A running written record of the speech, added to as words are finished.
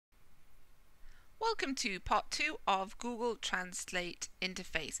Welcome to part 2 of Google Translate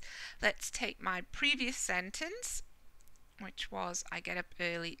interface. Let's take my previous sentence, which was I get up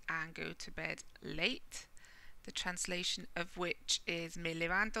early and go to bed late. The translation of which is me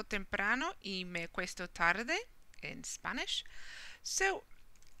levanto temprano y me acuesto tarde in Spanish. So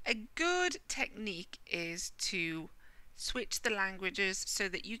a good technique is to switch the languages so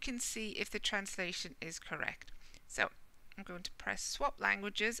that you can see if the translation is correct. So I'm going to press swap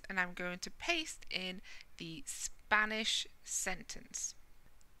languages and I'm going to paste in the Spanish sentence.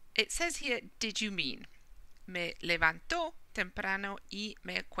 It says here, did you mean? Me levanto temprano y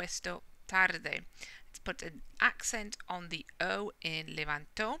me acuesto tarde. Let's put an accent on the O in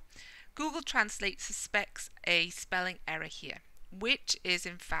levanto. Google Translate suspects a spelling error here, which is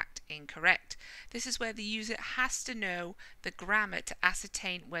in fact incorrect. This is where the user has to know the grammar to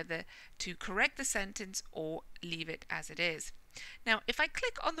ascertain whether to correct the sentence or leave it as it is. Now, if I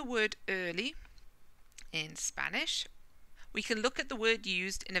click on the word early in Spanish, we can look at the word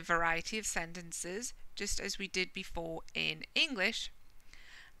used in a variety of sentences, just as we did before in English,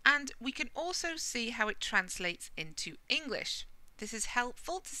 and we can also see how it translates into English. This is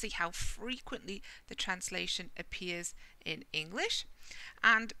helpful to see how frequently the translation appears in English,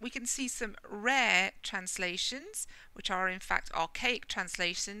 and we can see some rare translations which are in fact archaic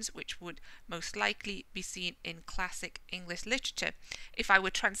translations which would most likely be seen in classic English literature. If I were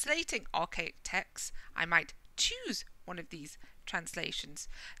translating archaic texts, I might choose one of these translations.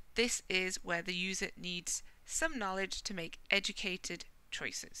 This is where the user needs some knowledge to make educated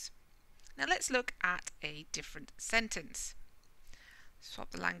choices. Now let's look at a different sentence.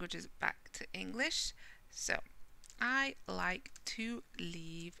 Swap the languages back to English. So, I like to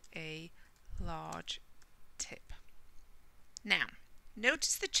leave a large tip. Now,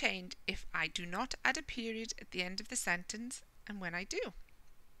 notice the change if I do not add a period at the end of the sentence and when I do.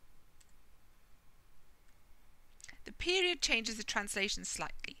 The period changes the translation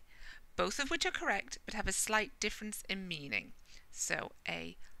slightly, both of which are correct but have a slight difference in meaning. So,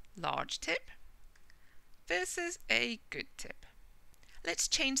 a large tip versus a good tip. Let's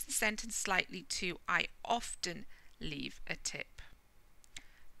change the sentence slightly to I often leave a tip.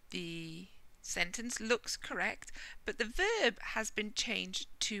 The sentence looks correct, but the verb has been changed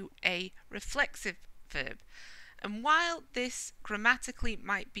to a reflexive verb. And while this grammatically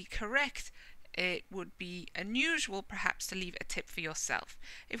might be correct, it would be unusual perhaps to leave a tip for yourself.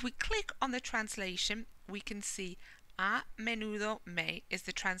 If we click on the translation, we can see a menudo me is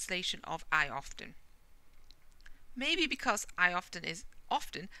the translation of I often. Maybe because I often is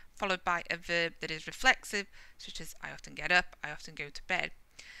often followed by a verb that is reflexive, such as I often get up, I often go to bed.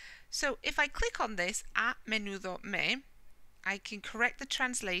 So if I click on this, a menudo me, I can correct the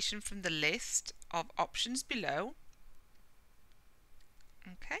translation from the list of options below.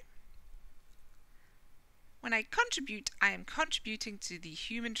 Okay. When I contribute, I am contributing to the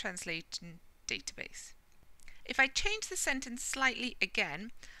Human Translation Database. If I change the sentence slightly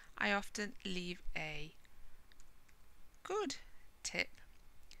again, I often leave a good tip.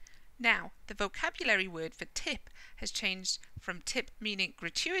 Now, the vocabulary word for tip has changed from tip meaning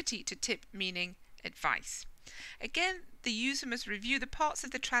gratuity to tip meaning advice. Again, the user must review the parts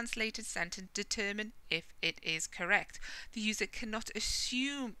of the translated sentence to determine if it is correct. The user cannot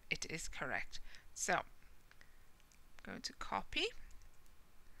assume it is correct. So, I'm going to copy,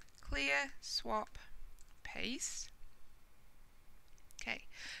 clear, swap, paste. Okay,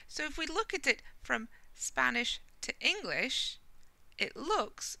 so if we look at it from Spanish to English, it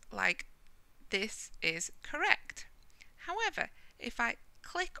looks like this is correct. However, if I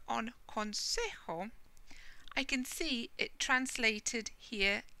click on consejo, I can see it translated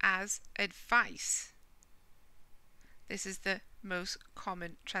here as advice. This is the most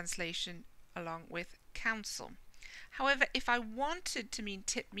common translation along with counsel. However, if I wanted to mean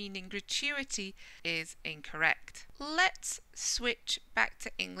tip meaning gratuity, is incorrect. Let's switch back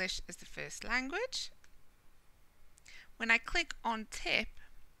to English as the first language. When I click on tip,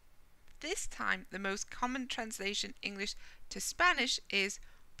 this time the most common translation English to Spanish is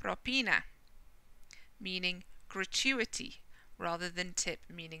propina, meaning gratuity, rather than tip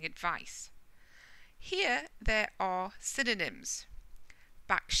meaning advice. Here there are synonyms: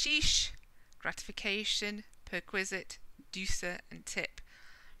 bakshish, gratification, perquisite, douce, and tip.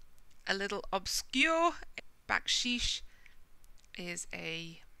 A little obscure, bakshish is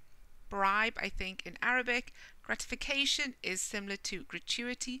a bribe, I think, in Arabic. Gratification is similar to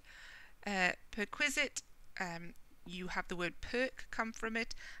gratuity. Perquisite, you have the word perk come from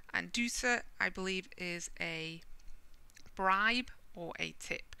it, and douce, I believe, is a bribe or a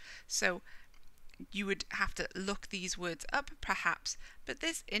tip. So you would have to look these words up perhaps, but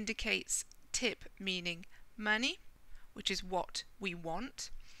this indicates tip meaning money, which is what we want.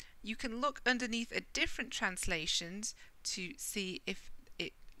 You can look underneath at different translations to see if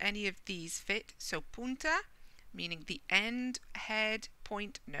any of these fit. So punta, meaning the end, head,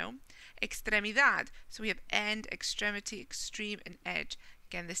 point, no. Extremidad, so we have end, extremity, extreme, and edge.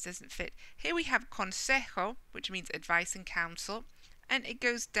 Again, this doesn't fit. Here we have consejo, which means advice and counsel, and it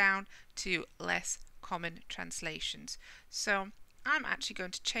goes down to less common translations. So I'm actually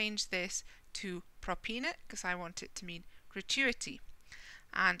going to change this to propina because I want it to mean gratuity.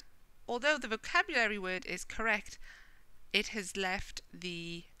 And although the vocabulary word is correct, it has left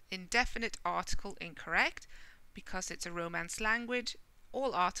the indefinite article incorrect because it's a Romance language.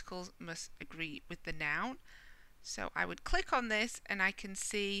 All articles must agree with the noun. So I would click on this and I can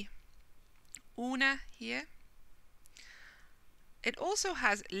see una here. It also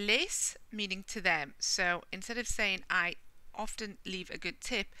has les, meaning to them. So instead of saying I often leave a good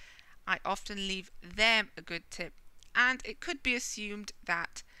tip, I often leave them a good tip. And it could be assumed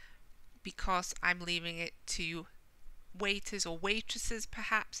that because I'm leaving it to waiters or waitresses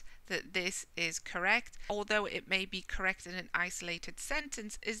perhaps, that this is correct. Although it may be correct in an isolated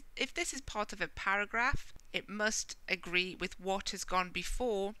sentence, if this is part of a paragraph, it must agree with what has gone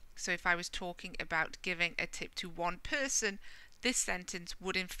before. So if I was talking about giving a tip to one person, this sentence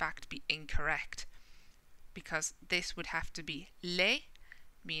would in fact be incorrect because this would have to be le,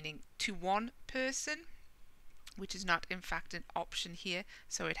 meaning to one person, which is not in fact an option here,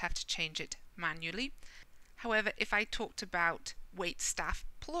 so I'd have to change it manually. However, if I talked about wait staff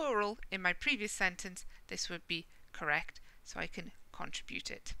plural in my previous sentence, this would be correct, so I can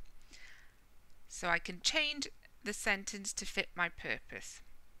contribute it. So I can change the sentence to fit my purpose.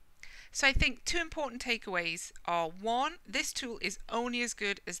 So I think two important takeaways are: one, this tool is only as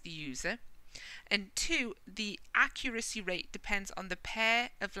good as the user, and two, the accuracy rate depends on the pair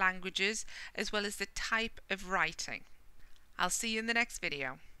of languages as well as the type of writing. I'll see you in the next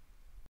video.